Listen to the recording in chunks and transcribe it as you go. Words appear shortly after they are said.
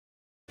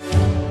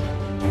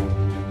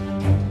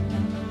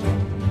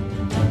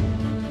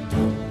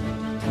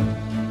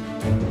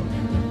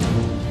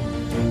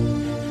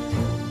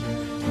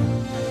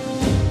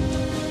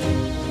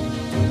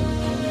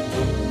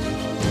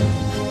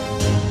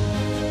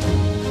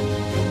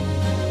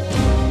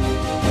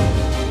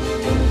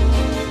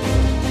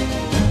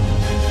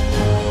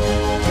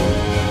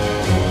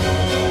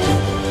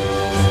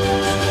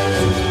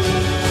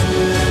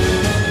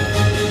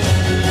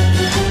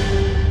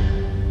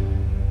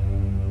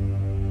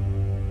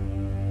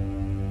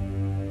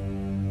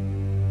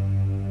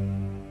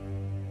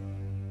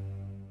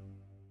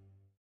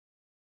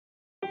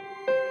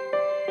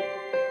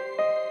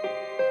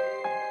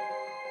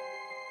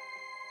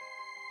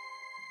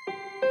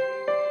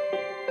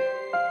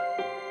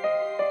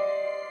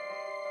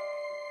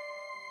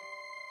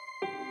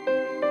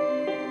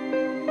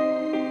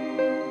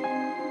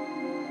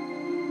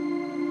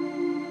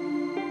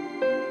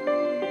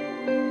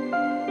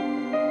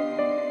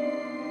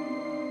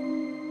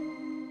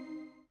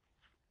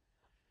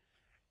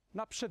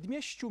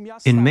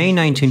In May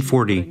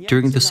 1940,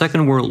 during the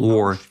Second World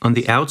War, on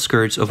the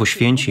outskirts of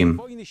Oświęcim,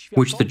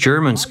 which the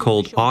Germans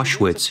called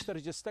Auschwitz,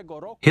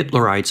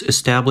 Hitlerites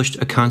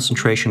established a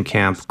concentration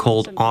camp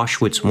called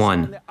Auschwitz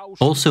I,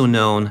 also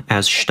known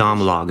as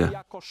Stammlager.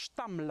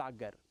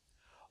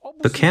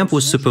 The camp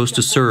was supposed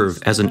to serve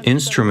as an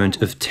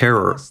instrument of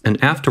terror and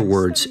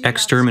afterwards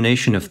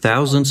extermination of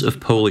thousands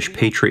of Polish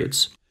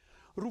patriots.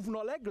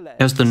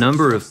 As the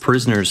number of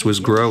prisoners was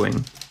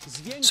growing,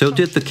 so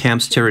did the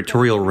camp's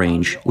territorial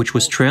range, which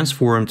was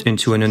transformed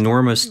into an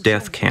enormous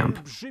death camp.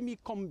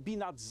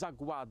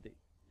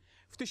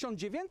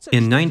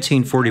 In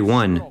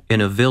 1941,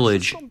 in a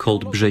village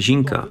called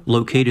Brzezinka,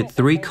 located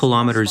 3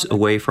 kilometers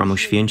away from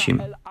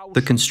Oświęcim,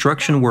 the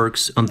construction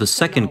works on the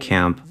second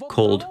camp,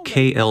 called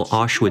KL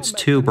Auschwitz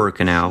II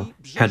Birkenau,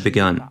 had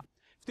begun.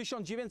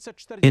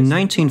 In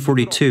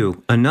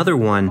 1942, another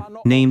one,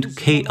 named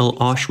KL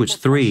Auschwitz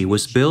III,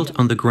 was built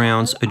on the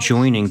grounds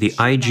adjoining the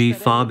IG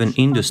Farben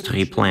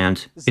Industrie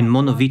plant in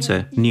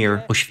Monowice,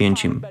 near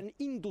Oświęcim.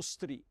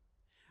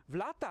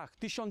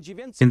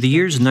 In the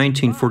years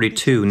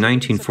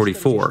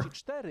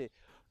 1942-1944,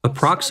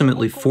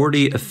 approximately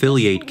 40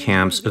 affiliate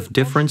camps of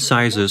different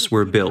sizes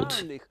were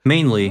built,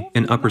 mainly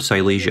in Upper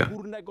Silesia.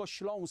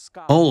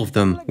 All of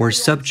them were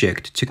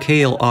subject to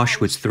KL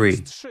Auschwitz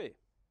III.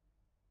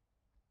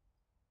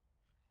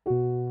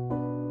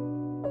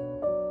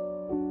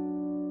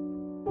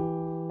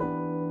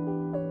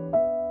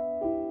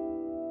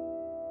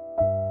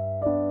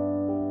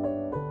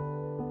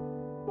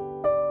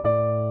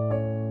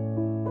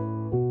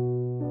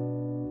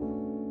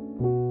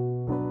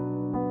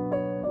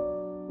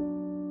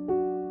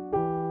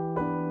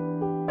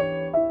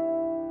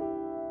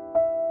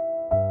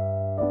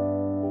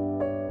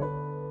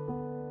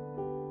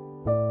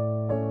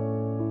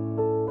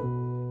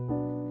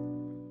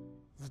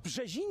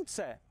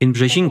 In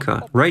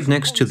Brzezinka, right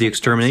next to the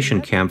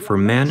extermination camp for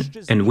men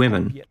and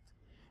women,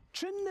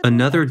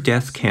 another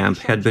death camp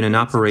had been in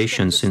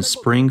operation since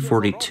spring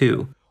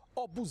 '42,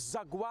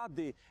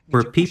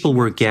 where people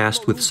were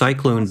gassed with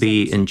Cyclone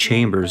B in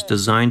chambers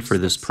designed for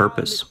this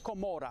purpose.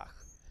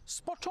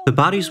 The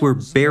bodies were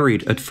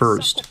buried at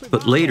first,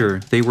 but later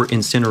they were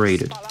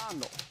incinerated.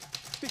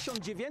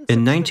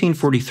 In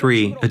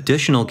 1943,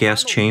 additional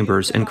gas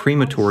chambers and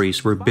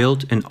crematories were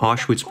built in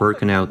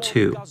Auschwitz-Birkenau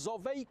II.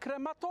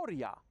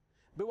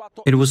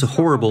 It was a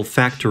horrible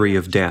factory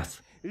of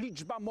death.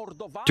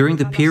 During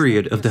the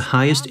period of the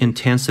highest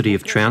intensity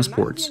of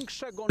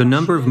transports, the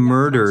number of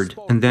murdered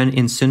and then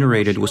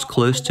incinerated was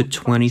close to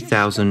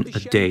 20,000 a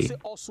day.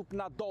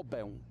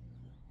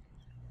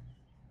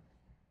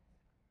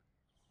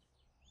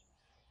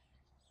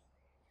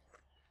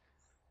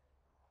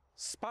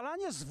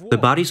 The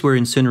bodies were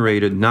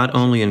incinerated not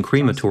only in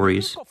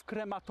crematories,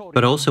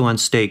 but also on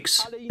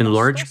stakes in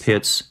large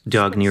pits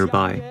dug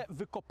nearby.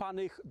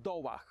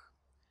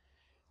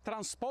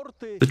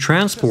 The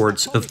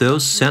transports of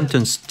those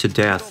sentenced to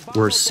death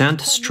were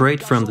sent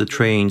straight from the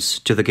trains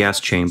to the gas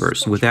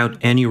chambers without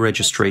any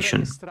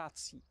registration.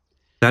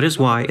 That is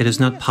why it is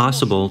not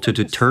possible to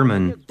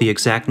determine the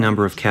exact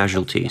number of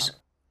casualties.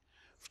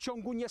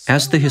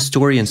 As the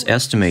historians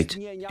estimate,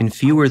 in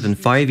fewer than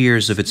 5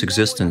 years of its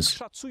existence,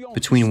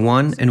 between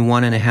 1 and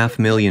 1.5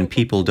 million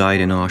people died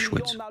in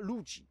Auschwitz.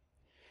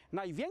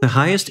 The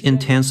highest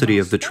intensity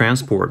of the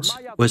transports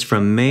was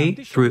from May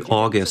through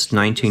August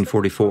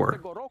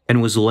 1944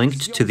 and was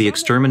linked to the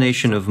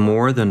extermination of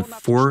more than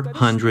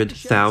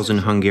 400,000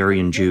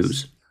 Hungarian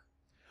Jews.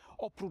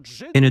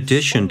 In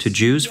addition to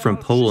Jews from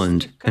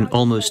Poland and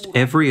almost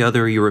every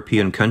other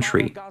European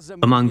country,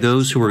 among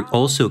those who were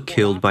also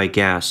killed by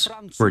gas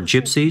were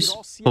Gypsies,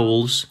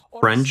 Poles,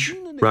 French,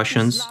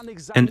 Russians,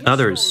 and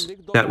others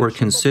that were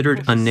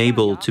considered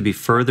unable to be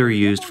further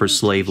used for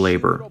slave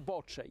labor,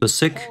 the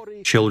sick,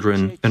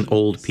 children, and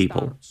old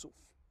people.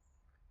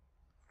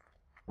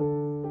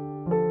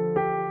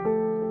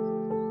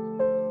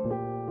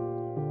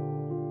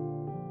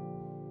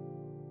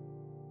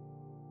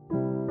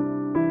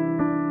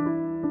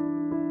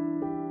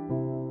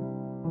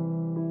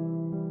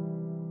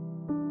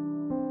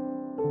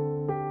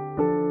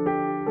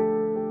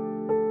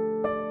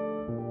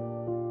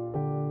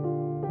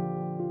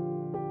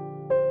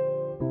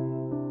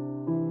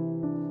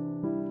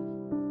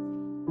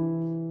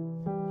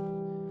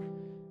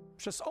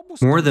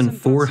 More than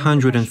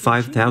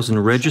 405,000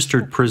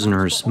 registered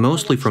prisoners,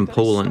 mostly from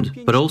Poland,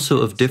 but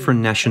also of different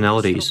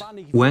nationalities,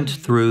 went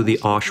through the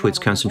Auschwitz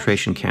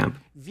concentration camp.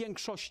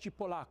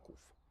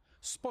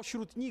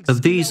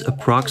 Of these,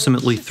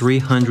 approximately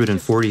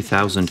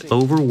 340,000,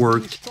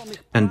 overworked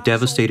and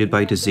devastated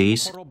by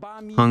disease,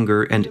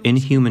 hunger, and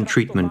inhuman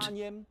treatment,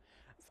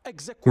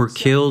 were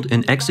killed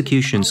in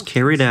executions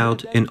carried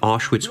out in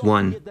Auschwitz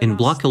I, in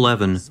Block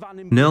 11,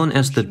 known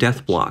as the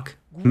Death Block,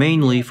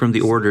 mainly from the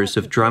orders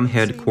of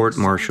drumhead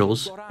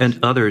court-martials, and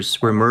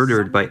others were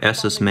murdered by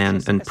SS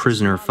men and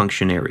prisoner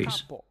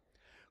functionaries.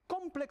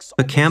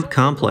 The camp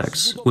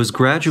complex was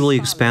gradually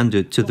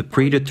expanded to the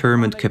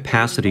predetermined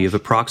capacity of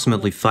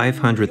approximately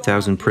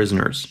 500,000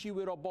 prisoners,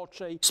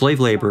 slave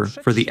labor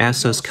for the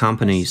SS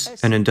companies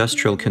and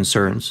industrial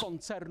concerns.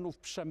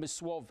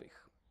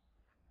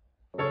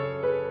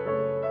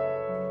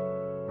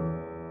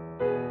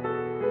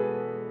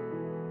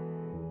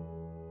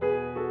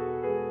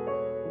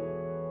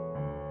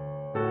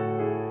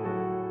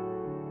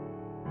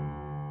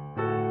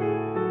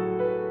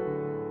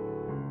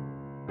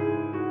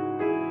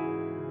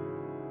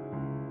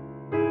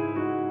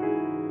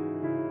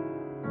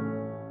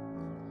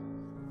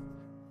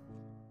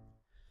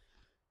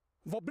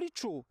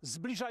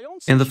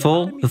 In the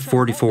fall of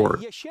 1944,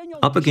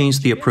 up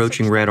against the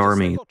approaching Red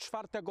Army,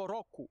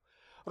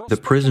 the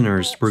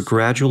prisoners were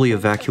gradually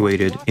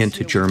evacuated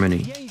into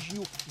Germany.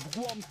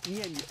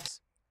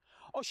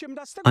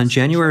 On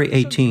January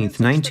 18,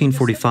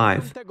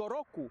 1945,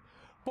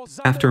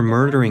 after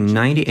murdering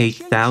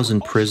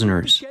 98,000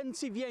 prisoners,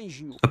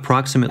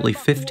 approximately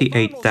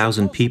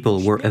 58,000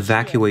 people were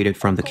evacuated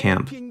from the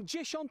camp.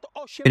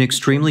 In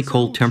extremely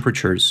cold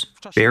temperatures,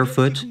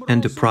 barefoot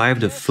and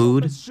deprived of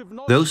food,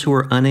 those who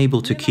were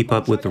unable to keep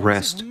up with the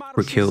rest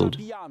were killed.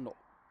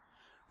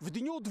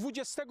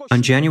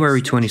 On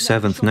January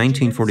 27,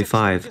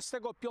 1945,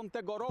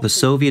 the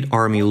Soviet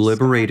army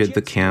liberated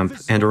the camp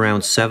and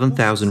around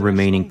 7,000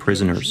 remaining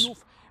prisoners.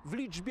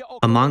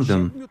 Among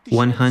them,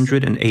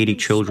 180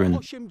 children,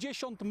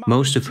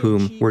 most of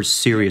whom were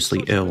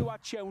seriously ill.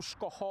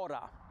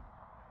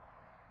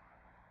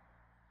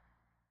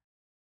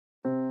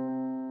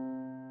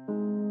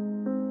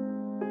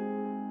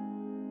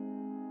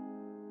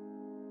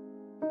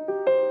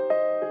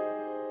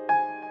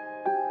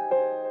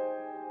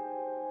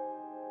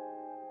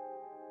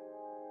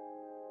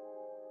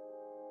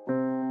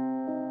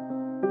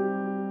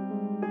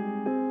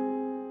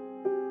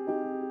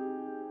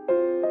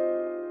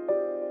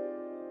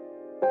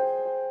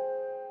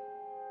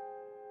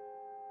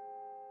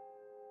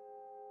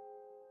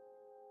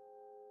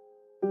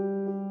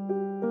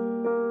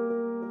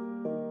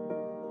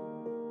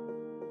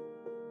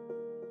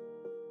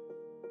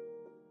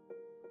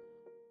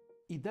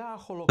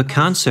 The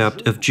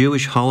concept of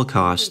Jewish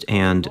Holocaust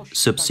and,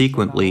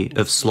 subsequently,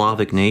 of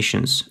Slavic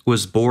nations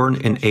was born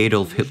in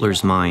Adolf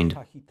Hitler's mind.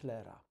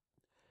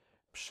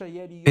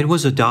 It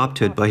was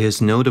adopted by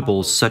his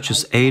notables such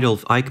as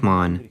Adolf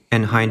Eichmann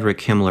and Heinrich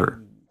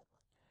Himmler.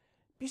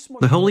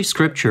 The Holy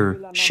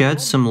Scripture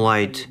sheds some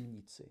light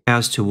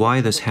as to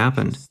why this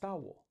happened.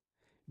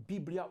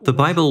 The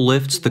Bible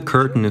lifts the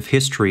curtain of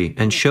history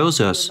and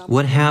shows us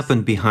what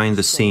happened behind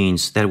the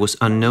scenes that was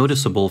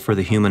unnoticeable for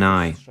the human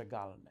eye.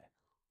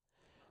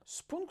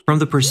 From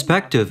the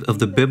perspective of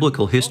the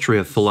biblical history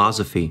of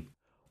philosophy,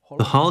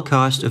 the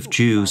Holocaust of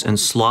Jews and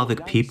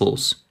Slavic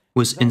peoples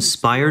was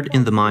inspired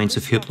in the minds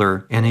of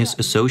Hitler and his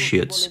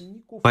associates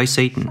by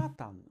Satan.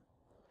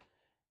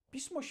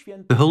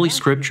 The Holy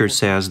Scripture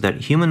says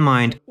that human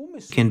mind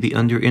can be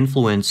under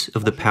influence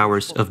of the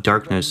powers of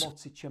darkness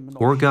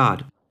or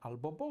God.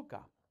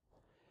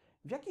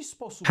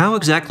 How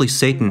exactly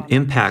Satan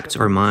impacts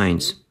our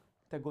minds?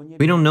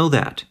 We don't know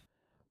that.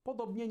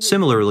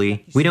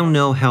 Similarly, we don't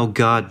know how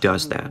God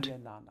does that.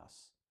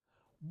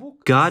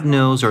 God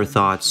knows our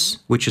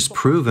thoughts, which is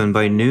proven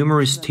by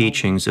numerous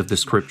teachings of the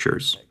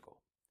Scriptures.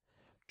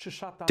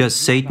 Does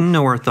Satan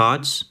know our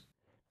thoughts?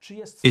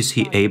 Is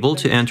he able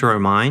to enter our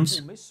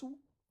minds?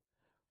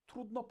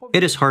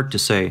 It is hard to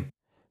say.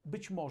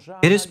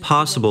 It is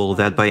possible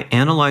that by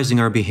analyzing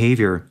our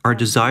behavior, our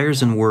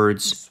desires and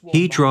words,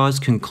 he draws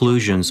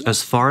conclusions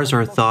as far as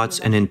our thoughts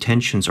and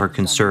intentions are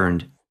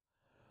concerned.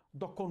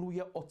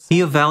 He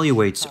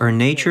evaluates our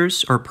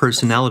natures, our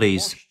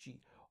personalities,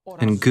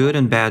 and good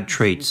and bad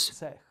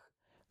traits,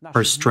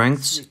 our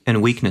strengths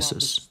and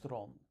weaknesses.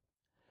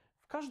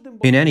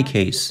 In any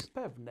case,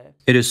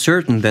 it is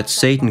certain that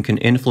Satan can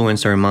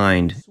influence our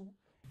mind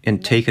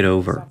and take it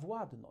over.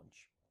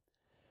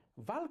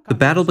 The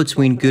battle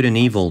between good and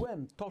evil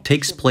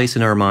takes place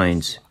in our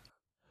minds.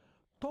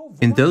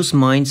 In those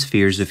mind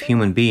spheres of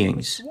human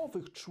beings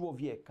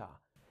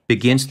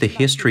begins the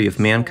history of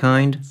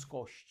mankind,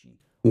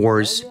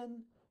 wars,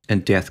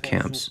 and death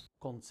camps.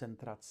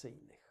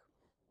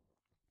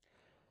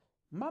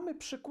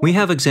 We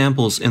have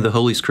examples in the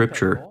Holy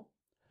Scripture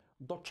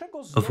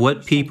of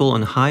what people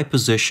in high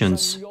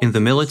positions in the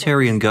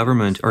military and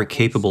government are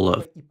capable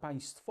of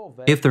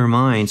if their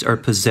minds are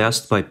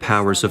possessed by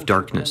powers of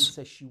darkness.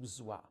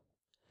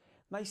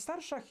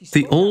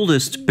 The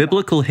oldest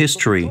biblical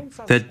history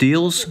that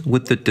deals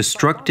with the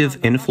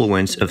destructive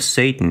influence of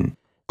Satan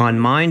on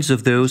minds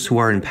of those who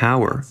are in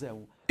power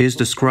is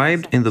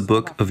described in the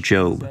book of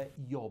Job.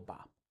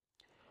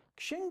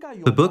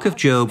 The book of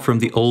Job from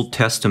the Old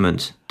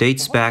Testament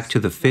dates back to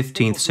the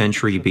 15th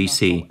century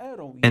BC,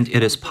 and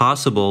it is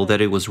possible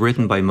that it was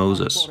written by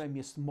Moses.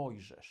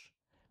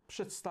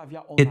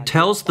 It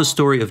tells the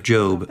story of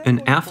Job,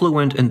 an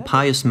affluent and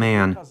pious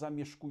man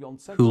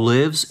who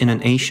lives in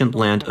an ancient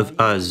land of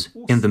Uz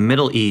in the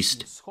Middle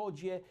East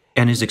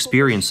and his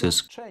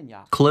experiences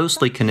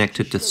closely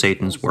connected to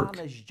Satan's work.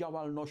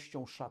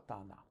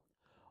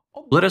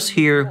 Let us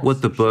hear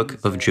what the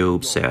book of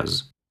Job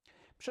says.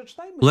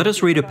 Let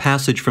us read a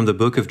passage from the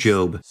book of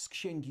Job,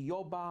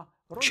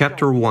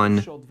 chapter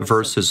 1,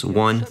 verses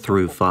 1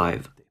 through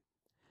 5.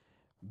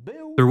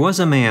 There was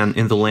a man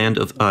in the land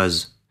of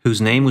Uz,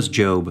 whose name was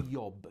Job.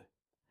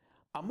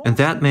 And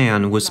that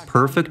man was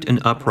perfect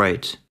and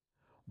upright,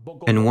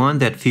 and one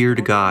that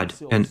feared God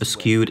and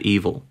eschewed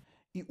evil.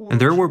 And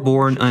there were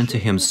born unto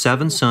him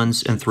 7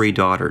 sons and 3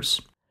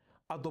 daughters.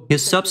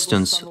 His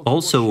substance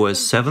also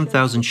was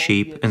 7,000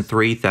 sheep and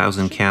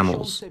 3,000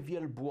 camels,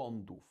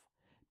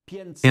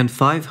 and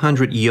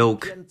 500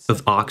 yoke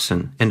of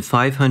oxen, and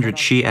 500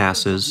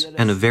 she-asses,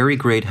 and a very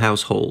great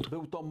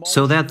household,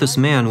 so that this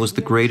man was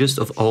the greatest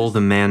of all the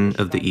men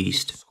of the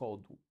east.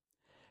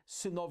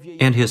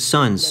 And his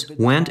sons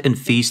went and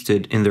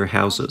feasted in their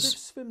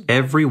houses,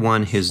 every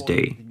one his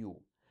day,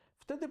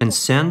 and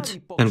sent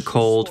and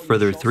called for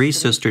their 3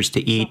 sisters to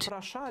eat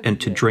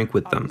and to drink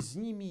with them.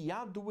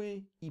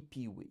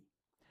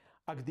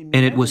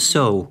 And it was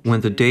so,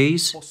 when the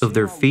days of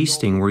their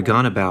feasting were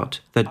gone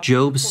about, that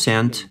Job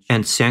sent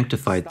and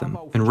sanctified them,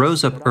 and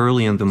rose up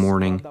early in the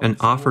morning, and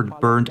offered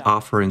burnt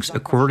offerings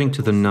according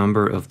to the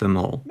number of them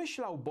all.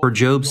 For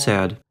Job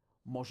said,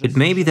 "It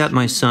may be that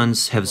my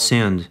sons have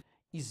sinned,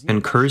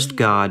 and cursed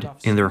God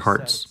in their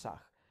hearts."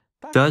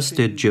 Thus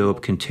did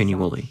Job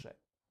continually.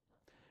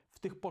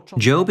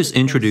 Job is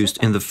introduced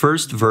in the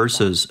first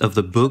verses of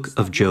the book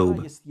of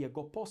Job.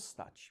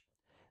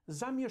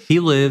 He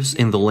lives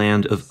in the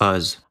land of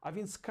Uz,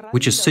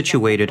 which is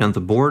situated on the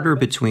border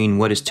between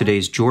what is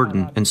today's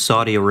Jordan and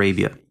Saudi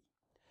Arabia.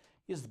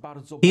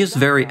 He is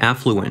very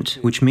affluent,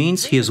 which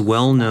means he is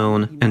well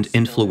known and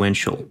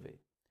influential.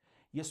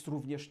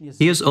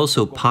 He is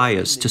also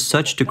pious to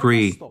such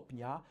degree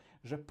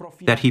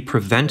that he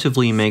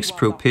preventively makes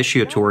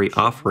propitiatory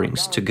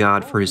offerings to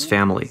God for his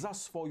family,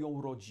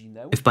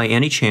 if by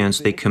any chance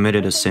they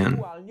committed a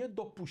sin.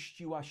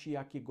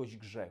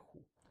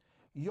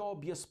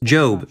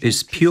 Job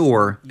is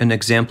pure and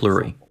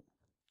exemplary.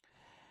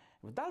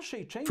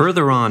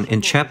 Further on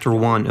in chapter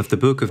 1 of the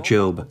book of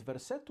Job,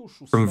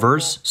 from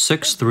verse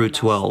 6 through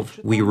 12,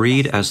 we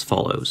read as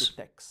follows.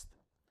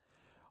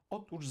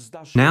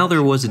 Now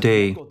there was a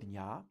day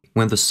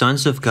when the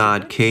sons of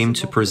God came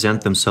to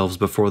present themselves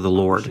before the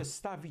Lord,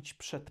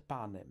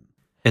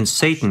 and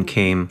Satan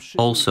came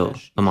also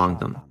among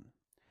them.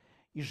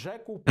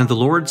 And the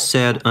Lord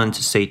said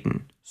unto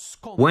Satan,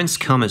 Whence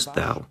comest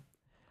thou?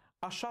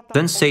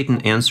 Then Satan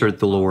answered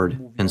the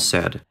Lord and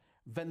said,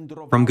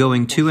 From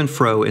going to and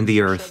fro in the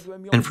earth,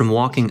 and from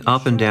walking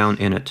up and down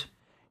in it.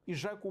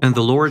 And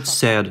the Lord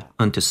said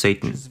unto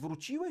Satan,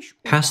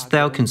 Hast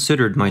thou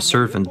considered my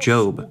servant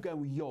Job,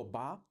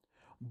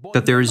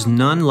 that there is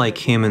none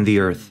like him in the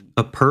earth,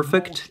 a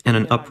perfect and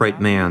an upright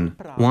man,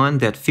 one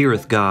that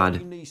feareth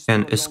God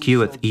and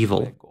escheweth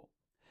evil?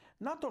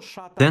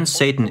 Then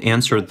Satan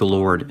answered the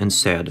Lord and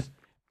said,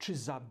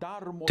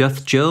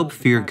 Doth Job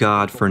fear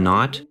God for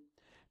naught?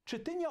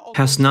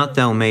 Hast not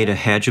thou made a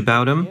hedge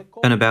about him,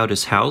 and about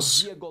his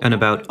house, and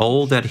about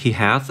all that he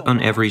hath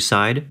on every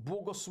side?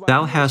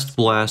 Thou hast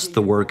blessed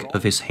the work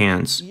of his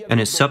hands, and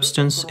his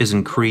substance is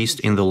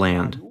increased in the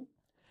land.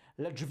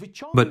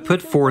 But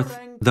put forth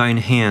thine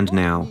hand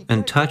now,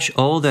 and touch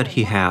all that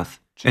he hath,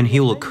 and he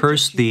will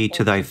curse thee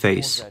to thy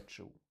face.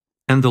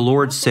 And the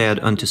Lord said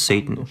unto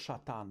Satan,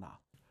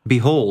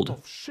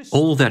 Behold,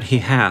 all that he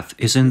hath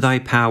is in thy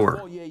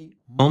power.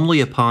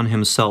 Only upon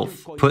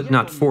himself put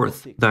not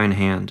forth thine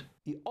hand.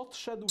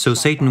 So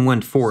Satan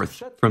went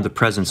forth from the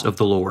presence of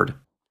the Lord.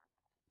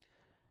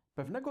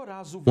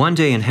 One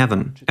day in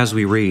heaven, as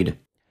we read,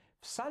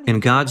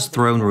 in God's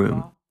throne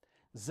room,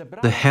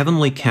 the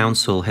heavenly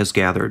council has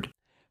gathered.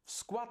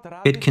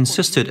 It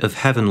consisted of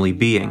heavenly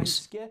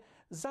beings,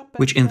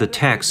 which in the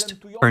text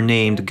are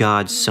named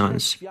God's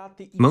sons,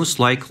 most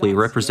likely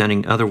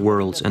representing other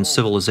worlds and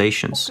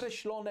civilizations,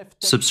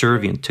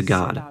 subservient to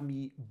God.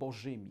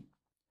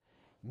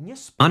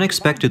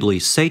 Unexpectedly,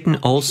 Satan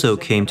also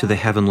came to the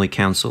heavenly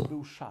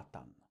council.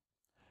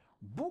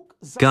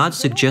 God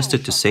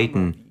suggested to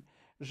Satan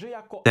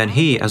that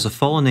he, as a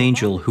fallen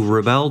angel who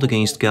rebelled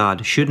against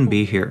God, shouldn't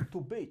be here.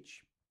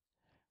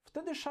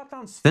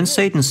 Then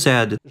Satan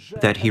said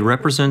that he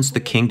represents the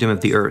kingdom of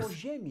the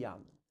earth,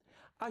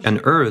 and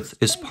earth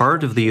is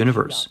part of the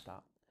universe.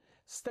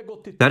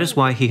 That is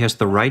why he has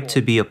the right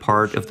to be a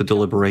part of the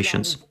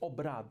deliberations.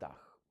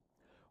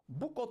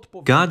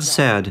 God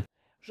said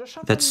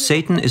that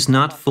Satan is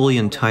not fully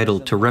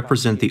entitled to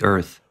represent the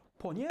earth,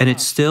 and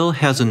it still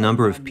has a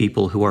number of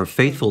people who are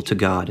faithful to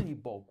God,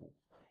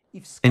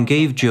 and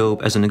gave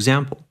Job as an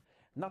example.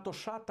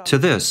 To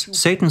this,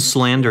 Satan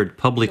slandered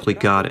publicly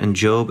God and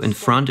Job in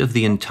front of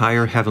the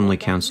entire heavenly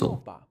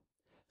council.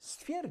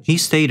 He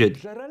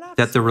stated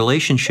that the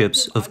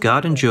relationships of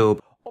God and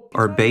Job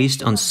are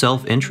based on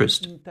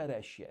self-interest.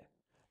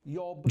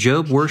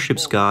 Job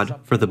worships God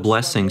for the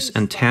blessings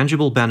and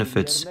tangible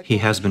benefits he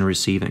has been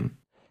receiving.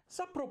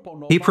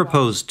 He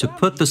proposed to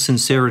put the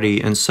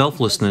sincerity and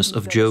selflessness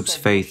of Job's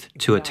faith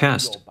to a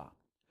test.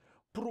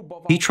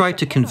 He tried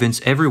to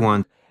convince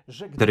everyone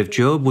that if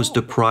Job was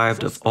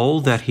deprived of all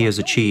that he has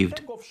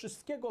achieved,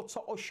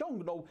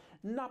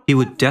 he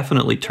would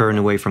definitely turn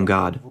away from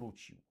God.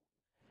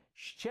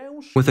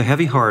 With a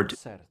heavy heart,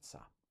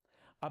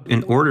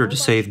 in order to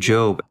save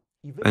Job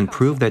and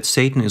prove that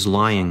Satan is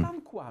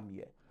lying,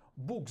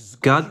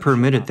 God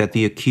permitted that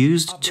the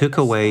accused took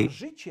away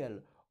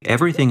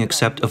everything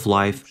except of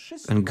life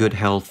and good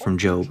health from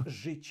Job.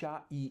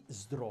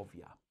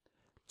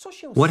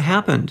 What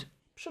happened?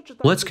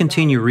 Let's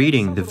continue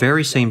reading the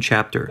very same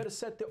chapter,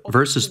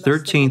 verses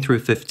 13 through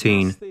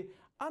 15,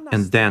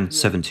 and then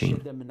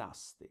 17.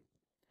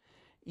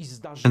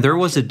 And there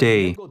was a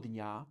day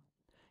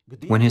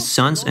when his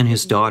sons and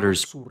his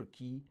daughters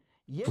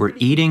were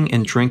eating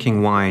and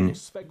drinking wine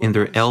in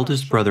their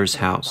eldest brother's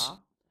house.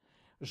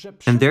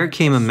 And there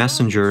came a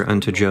messenger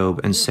unto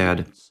Job and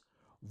said,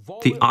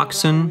 The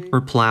oxen were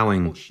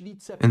plowing,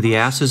 and the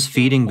asses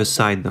feeding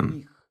beside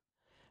them.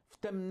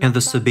 And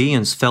the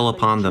Sabaeans fell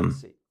upon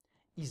them,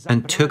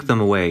 and took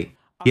them away.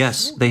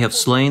 Yes, they have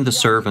slain the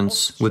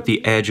servants with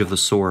the edge of the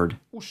sword,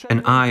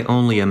 and I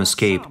only am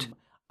escaped,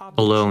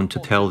 alone to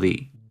tell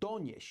thee.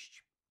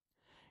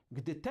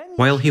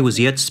 While he was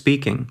yet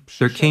speaking,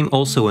 there came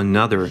also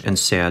another and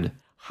said,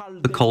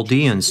 The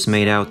Chaldeans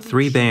made out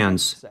 3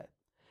 bands,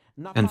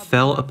 and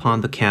fell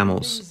upon the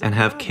camels, and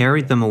have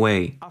carried them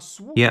away.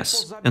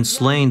 Yes, and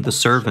slain the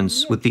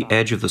servants with the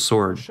edge of the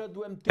sword,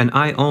 and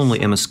I only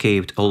am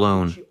escaped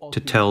alone to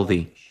tell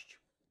thee.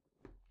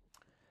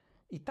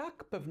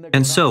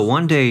 And so,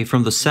 one day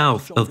from the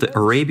south of the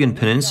Arabian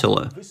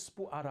Peninsula,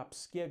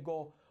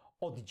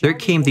 there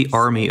came the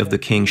army of the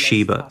king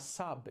Sheba.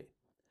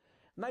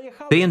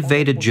 They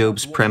invaded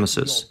Job's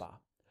premises.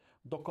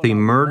 They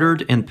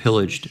murdered and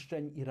pillaged.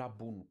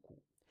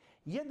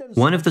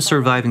 One of the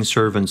surviving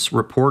servants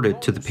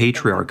reported to the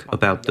patriarch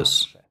about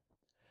this.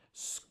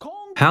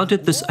 How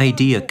did this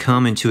idea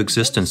come into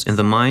existence in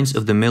the minds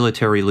of the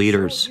military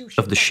leaders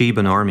of the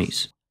Sheban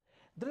armies?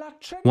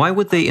 Why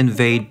would they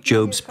invade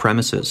Job's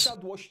premises?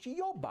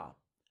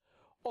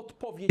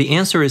 The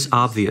answer is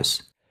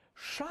obvious.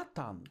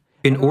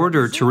 In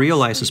order to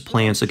realize his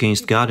plans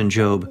against God and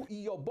Job,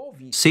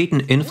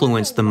 Satan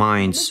influenced the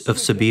minds of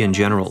Sabaean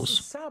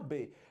generals.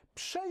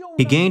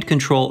 He gained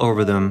control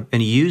over them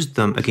and used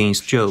them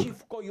against Job.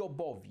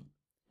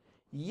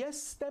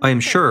 I am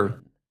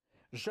sure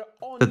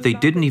that they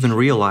didn't even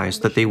realize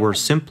that they were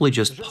simply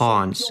just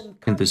pawns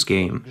in this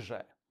game.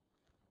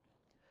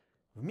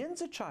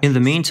 In the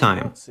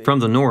meantime, from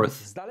the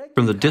north,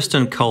 from the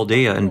distant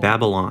Chaldea and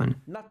Babylon,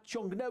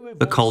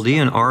 the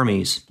Chaldean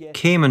armies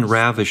came and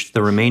ravished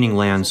the remaining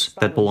lands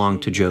that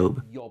belonged to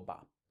Job.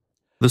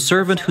 The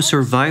servant who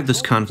survived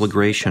this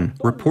conflagration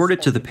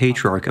reported to the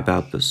patriarch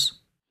about this.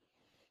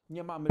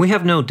 We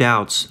have no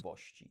doubts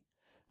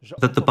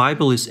that the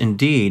Bible is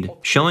indeed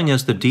showing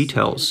us the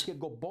details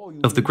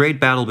of the great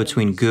battle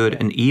between good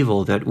and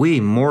evil that we,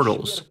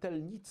 mortals,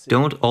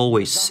 don't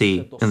always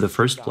see in the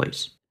first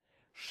place.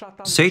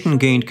 Satan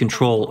gained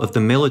control of the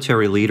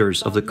military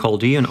leaders of the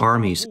Chaldean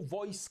armies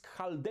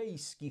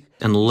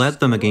and led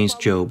them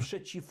against Job.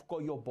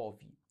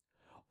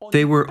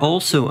 They were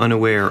also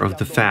unaware of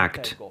the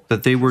fact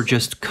that they were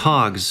just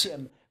cogs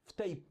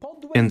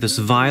in this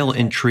vile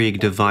intrigue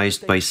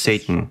devised by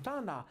Satan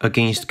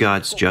against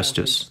God's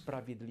justice.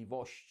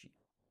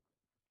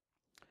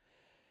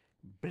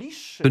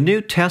 The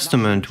New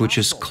Testament, which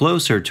is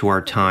closer to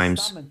our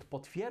times,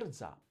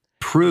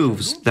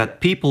 proves that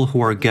people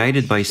who are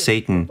guided by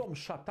Satan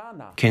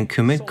can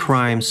commit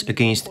crimes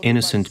against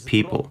innocent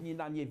people.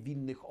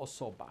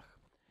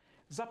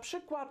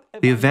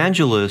 The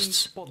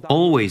evangelists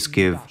always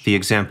give the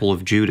example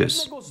of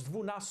Judas,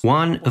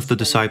 one of the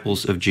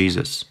disciples of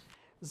Jesus.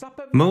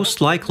 Most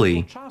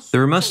likely,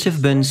 there must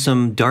have been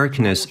some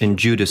darkness in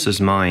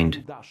Judas's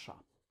mind.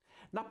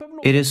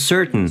 It is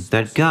certain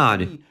that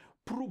God,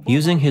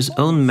 using his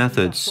own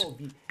methods,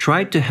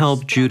 tried to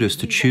help Judas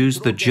to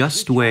choose the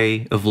just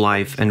way of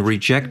life and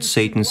reject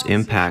Satan's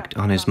impact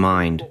on his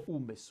mind.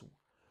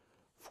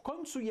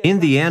 In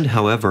the end,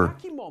 however,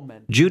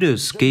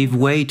 Judas gave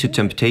way to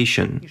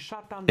temptation,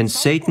 and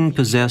Satan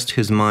possessed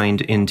his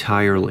mind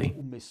entirely.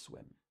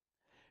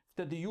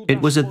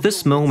 It was at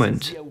this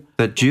moment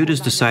that Judas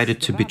decided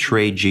to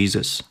betray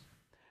Jesus.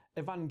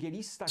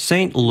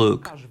 Saint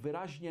Luke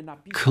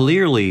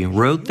clearly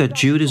wrote that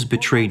Judas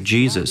betrayed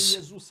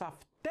Jesus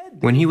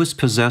when he was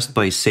possessed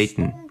by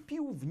Satan.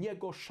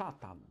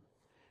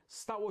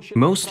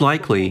 Most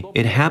likely,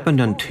 it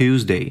happened on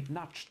Tuesday,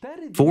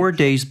 4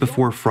 days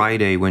before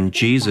Friday when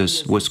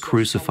Jesus was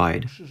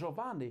crucified,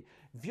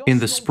 in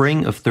the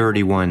spring of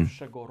 31.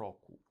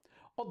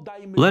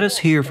 Let us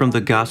hear from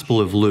the Gospel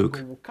of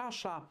Luke,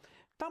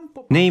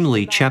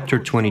 namely chapter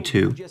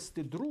 22.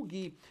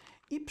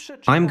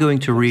 I'm going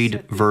to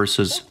read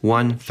verses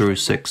 1 through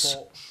 6.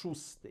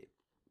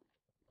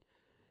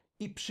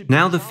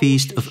 Now the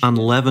feast of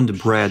unleavened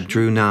bread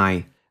drew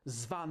nigh,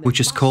 which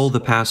is called the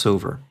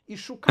Passover,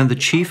 and the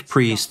chief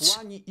priests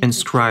and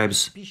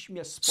scribes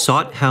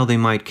sought how they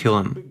might kill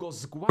him,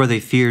 for they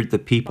feared the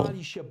people.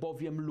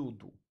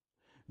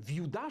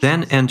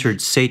 Then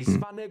entered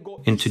Satan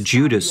into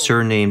Judas,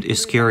 surnamed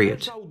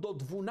Iscariot,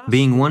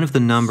 being one of the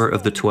number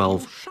of the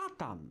 12.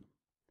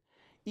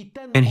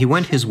 And he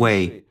went his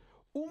way,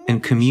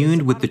 and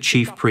communed with the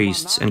chief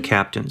priests and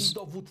captains,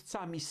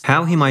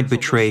 how he might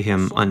betray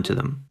him unto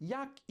them.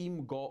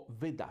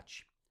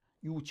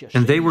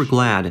 And they were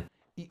glad,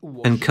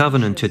 and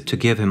covenanted to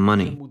give him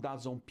money.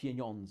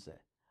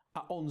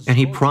 And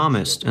he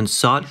promised and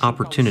sought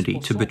opportunity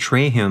to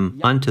betray him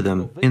unto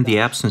them in the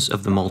absence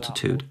of the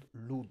multitude.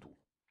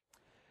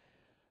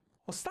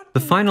 The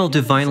final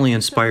divinely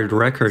inspired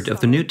record of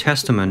the New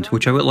Testament,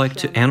 which I would like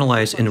to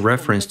analyze in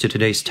reference to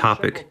today's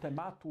topic,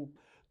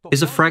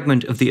 is a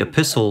fragment of the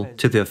Epistle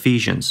to the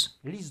Ephesians.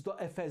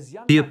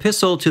 The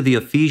Epistle to the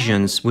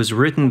Ephesians was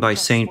written by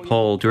St.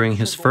 Paul during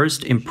his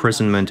first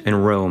imprisonment in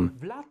Rome,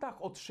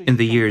 in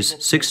the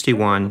years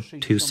 61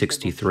 to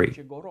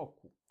 63.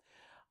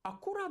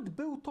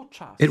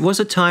 It was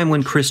a time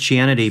when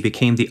Christianity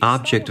became the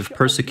object of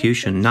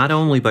persecution not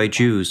only by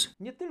Jews,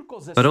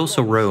 but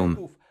also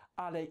Rome.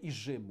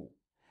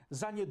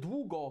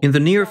 In the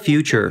near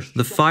future,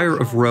 the fire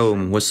of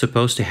Rome was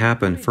supposed to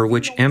happen, for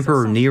which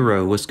Emperor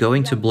Nero was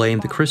going to blame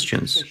the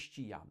Christians.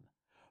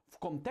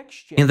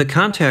 In the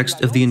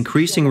context of the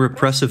increasing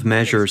repressive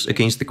measures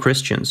against the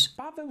Christians,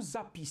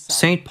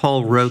 St.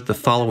 Paul wrote the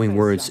following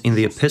words in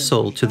the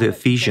Epistle to the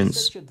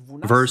Ephesians,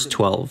 verse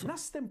 12.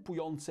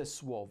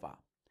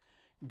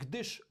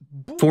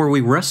 For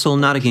we wrestle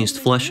not against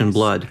flesh and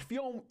blood,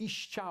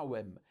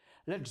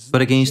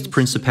 but against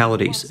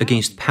principalities,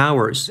 against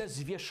powers,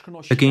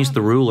 against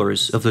the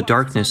rulers of the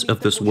darkness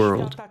of this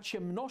world,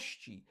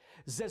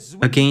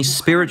 against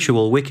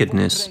spiritual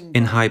wickedness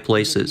in high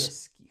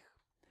places.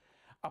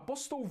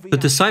 The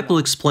disciple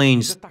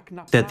explains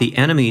that the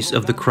enemies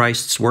of the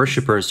Christ's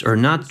worshippers are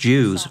not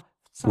Jews,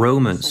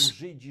 Romans,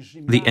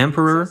 the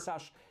emperor,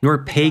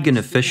 nor pagan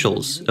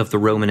officials of the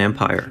Roman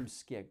Empire.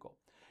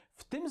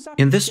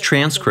 In this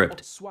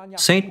transcript,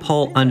 St.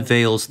 Paul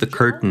unveils the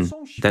curtain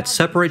that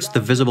separates the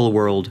visible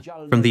world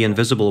from the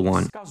invisible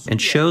one and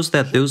shows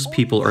that those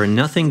people are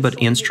nothing but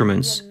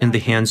instruments in the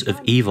hands of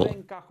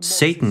evil,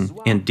 Satan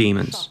and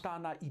demons.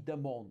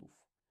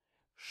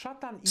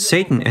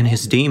 Satan and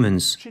his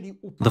demons,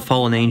 the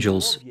fallen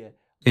angels,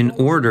 in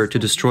order to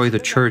destroy the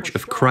Church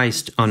of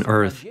Christ on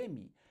earth,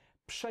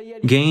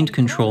 gained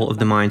control of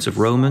the minds of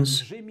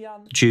Romans,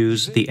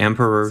 Jews, the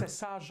emperor,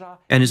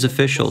 and his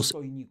officials,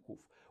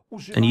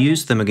 and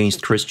used them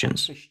against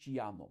Christians.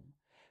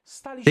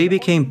 They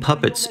became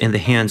puppets in the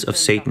hands of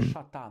Satan.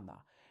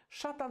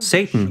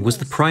 Satan was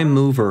the prime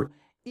mover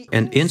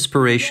and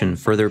inspiration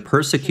for their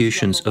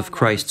persecutions of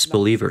Christ's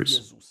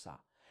believers.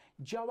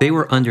 They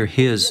were under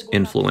his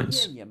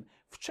influence.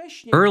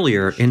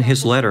 Earlier in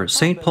his letter,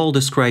 St. Paul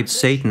described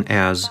Satan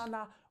as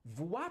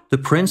the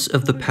prince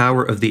of the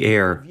power of the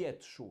air,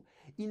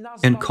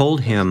 and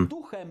called him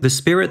the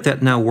spirit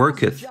that now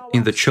worketh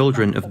in the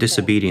children of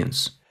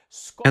disobedience.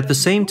 At the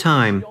same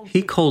time,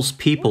 he calls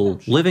people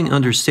living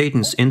under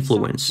Satan's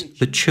influence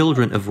the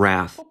children of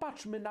wrath.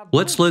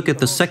 Let's look at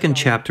the second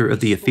chapter of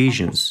the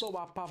Ephesians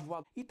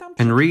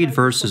and read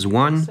verses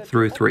 1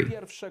 through 3.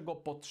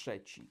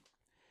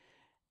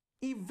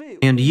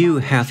 And you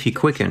hath he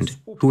quickened,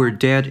 who were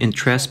dead in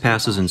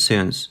trespasses and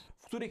sins,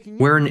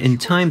 wherein in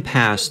time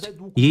past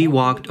ye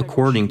walked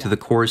according to the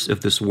course of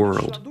this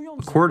world,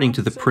 according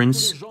to the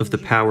prince of the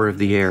power of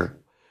the air,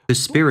 the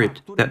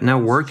spirit that now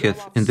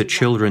worketh in the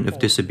children of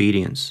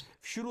disobedience,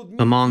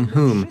 among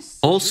whom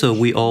also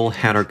we all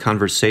had our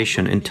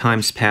conversation in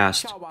times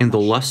past, in the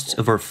lusts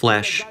of our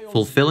flesh,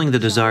 fulfilling the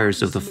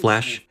desires of the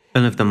flesh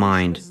and of the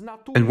mind,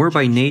 and were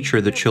by nature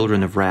the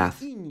children of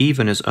wrath,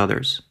 even as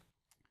others.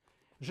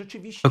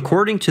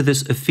 According to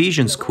this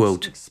Ephesians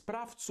quote,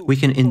 we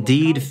can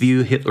indeed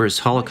view Hitler's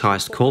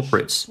Holocaust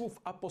culprits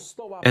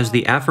as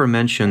the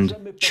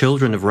aforementioned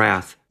children of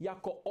wrath,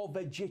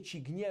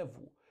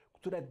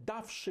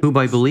 who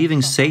by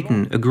believing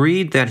Satan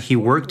agreed that he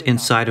worked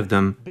inside of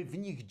them,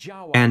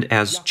 and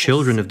as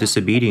children of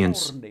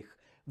disobedience,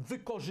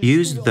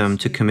 used them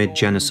to commit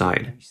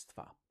genocide.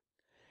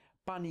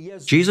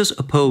 Jesus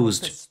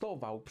opposed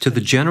to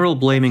the general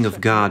blaming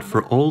of God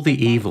for all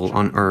the evil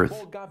on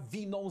earth.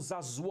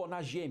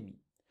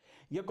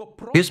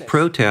 His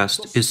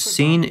protest is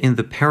seen in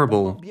the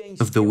parable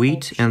of the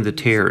wheat and the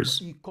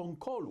tares.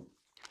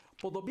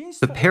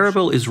 The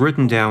parable is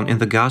written down in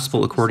the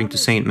Gospel according to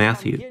St.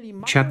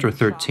 Matthew, chapter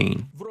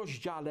 13.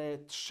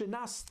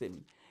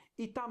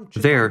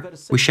 There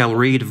we shall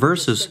read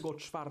verses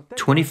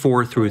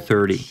 24 through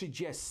 30.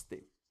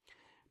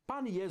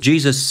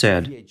 Jesus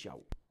said,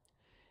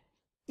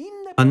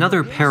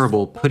 Another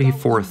parable put he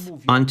forth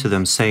unto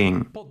them,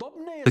 saying,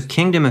 The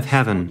kingdom of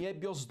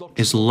heaven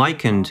is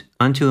likened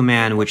unto a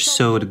man which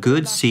sowed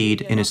good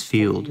seed in his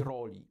field.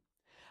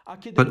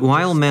 But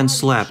while men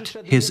slept,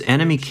 his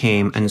enemy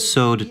came and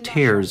sowed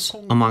tares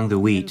among the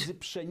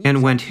wheat,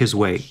 and went his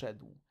way.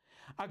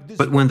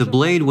 But when the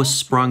blade was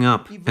sprung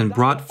up and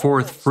brought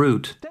forth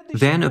fruit,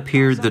 then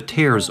appeared the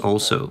tares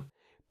also.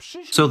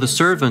 So the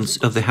servants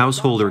of the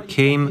householder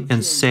came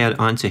and said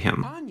unto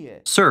him,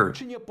 Sir,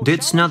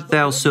 didst not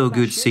thou sow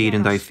good seed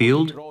in thy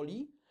field?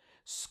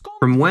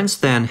 From whence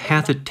then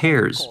hath it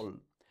tares?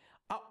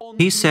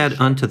 He said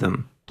unto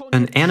them,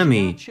 An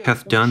enemy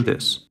hath done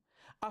this.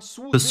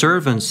 The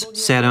servants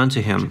said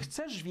unto him,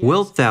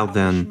 Wilt thou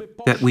then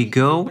that we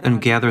go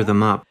and gather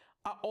them up?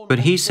 But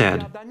he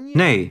said,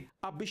 Nay,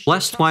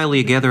 lest while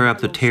ye gather up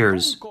the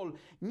tares,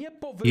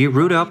 ye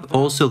root up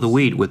also the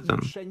wheat with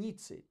them.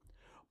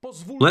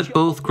 Let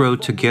both grow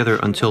together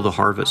until the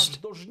harvest.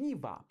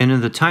 And in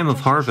the time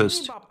of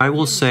harvest I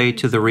will say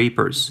to the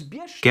reapers,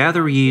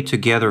 Gather ye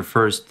together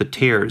first the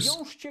tares,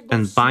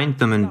 and bind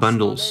them in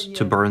bundles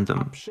to burn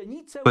them,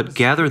 but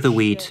gather the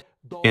wheat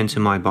into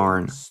my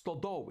barn.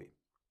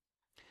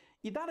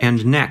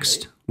 And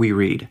next we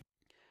read,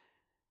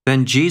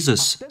 Then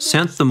Jesus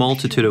sent the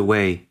multitude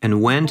away,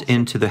 and went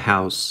into the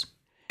house.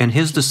 And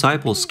his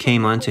disciples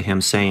came unto him,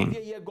 saying,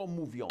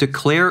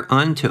 Declare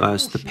unto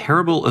us the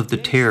parable of the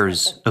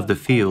tares of the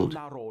field.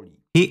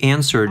 He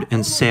answered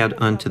and said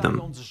unto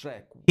them,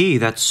 He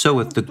that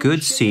soweth the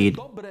good seed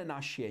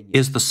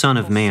is the Son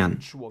of Man.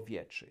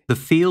 The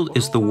field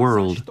is the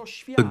world.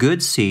 The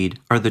good seed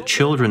are the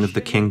children of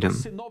the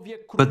kingdom,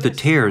 but the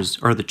tares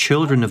are the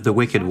children of the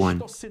wicked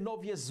one.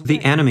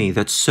 The enemy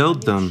that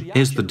sowed them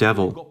is the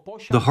devil.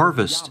 The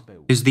harvest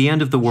is the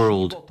end of the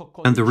world,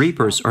 and the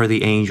reapers are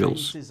the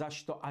angels.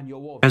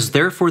 As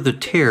therefore the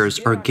tares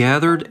are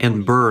gathered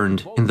and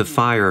burned in the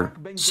fire,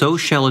 so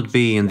shall it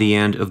be in the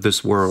end of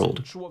this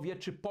world.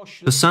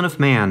 The Son of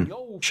Man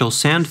shall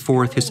send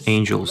forth his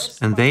angels,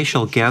 and they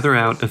shall gather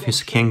out of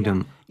his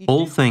kingdom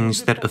all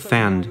things that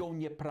offend,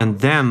 and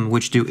them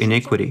which do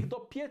iniquity,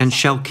 and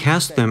shall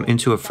cast them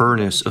into a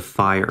furnace of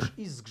fire.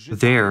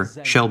 There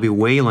shall be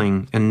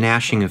wailing and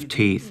gnashing of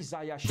teeth.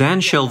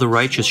 Then shall the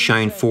righteous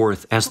shine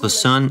forth as the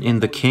sun in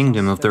the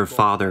kingdom of their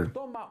Father.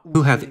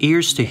 Who hath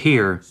ears to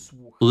hear,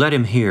 let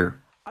him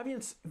hear.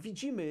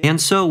 And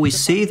so we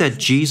see that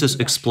Jesus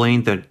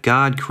explained that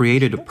God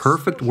created a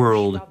perfect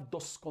world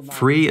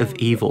free of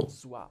evil.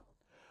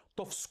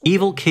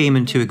 Evil came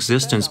into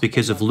existence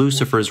because of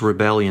Lucifer's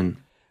rebellion.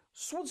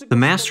 The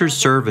master's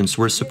servants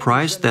were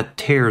surprised that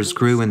tares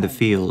grew in the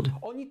field.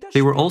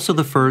 They were also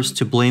the first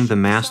to blame the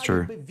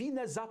master,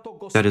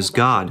 that is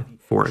God,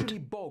 for it.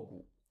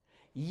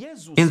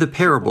 In the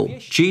parable,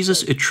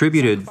 Jesus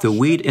attributed the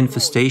weed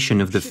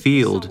infestation of the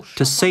field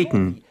to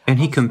Satan, and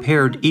he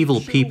compared evil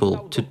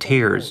people to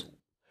tares.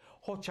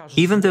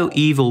 Even though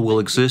evil will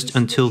exist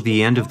until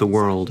the end of the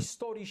world,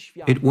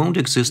 it won't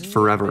exist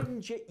forever.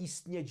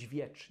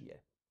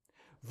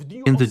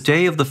 In the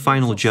day of the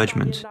final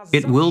judgment,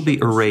 it will be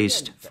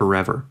erased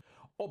forever.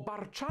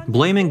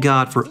 Blaming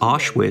God for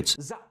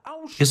Auschwitz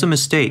is a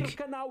mistake.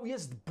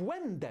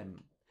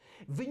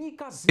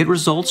 It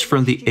results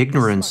from the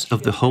ignorance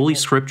of the Holy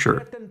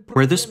Scripture,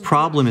 where this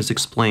problem is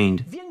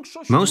explained.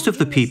 Most of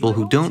the people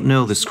who don't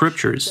know the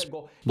Scriptures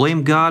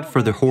blame God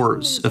for the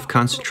horrors of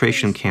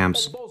concentration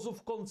camps,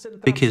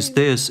 because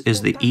this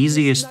is the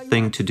easiest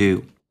thing to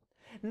do.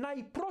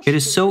 It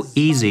is so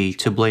easy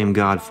to blame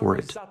God for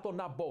it.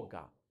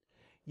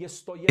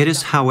 It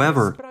is,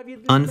 however,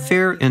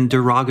 unfair and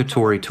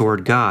derogatory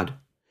toward God.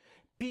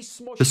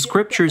 The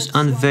Scriptures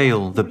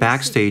unveil the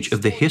backstage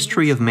of the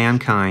history of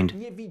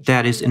mankind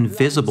that is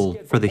invisible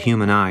for the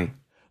human eye.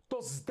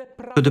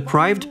 The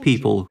deprived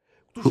people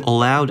who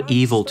allowed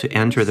evil to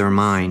enter their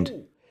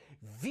mind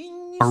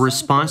are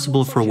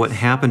responsible for what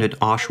happened at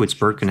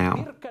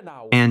Auschwitz-Birkenau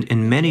and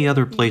in many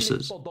other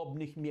places.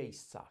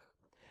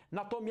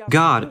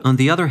 God, on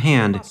the other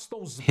hand,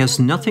 has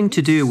nothing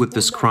to do with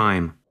this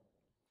crime.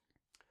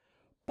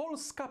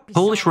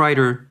 Polish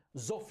writer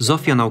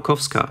Zofia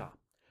Naukowska,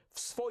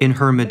 in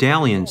her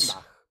Medallions,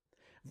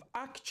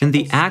 in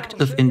the act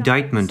of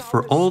indictment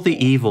for all the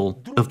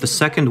evil of the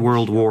Second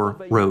World War,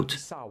 wrote,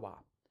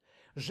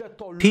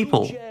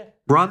 People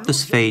brought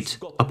this fate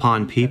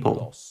upon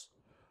people.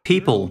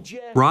 People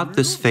brought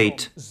this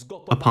fate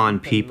upon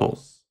people.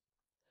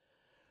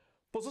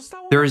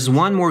 There is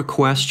one more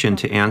question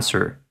to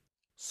answer.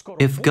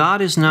 If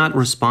God is not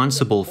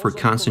responsible for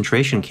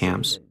concentration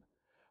camps,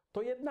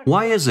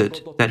 why is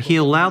it that He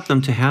allowed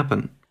them to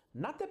happen?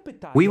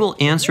 We will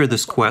answer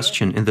this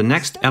question in the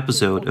next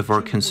episode of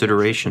our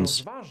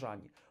considerations,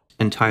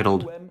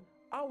 entitled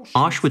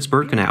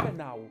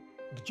Auschwitz-Birkenau.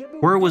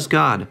 Where was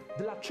God?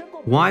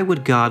 Why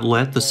would God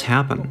let this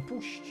happen?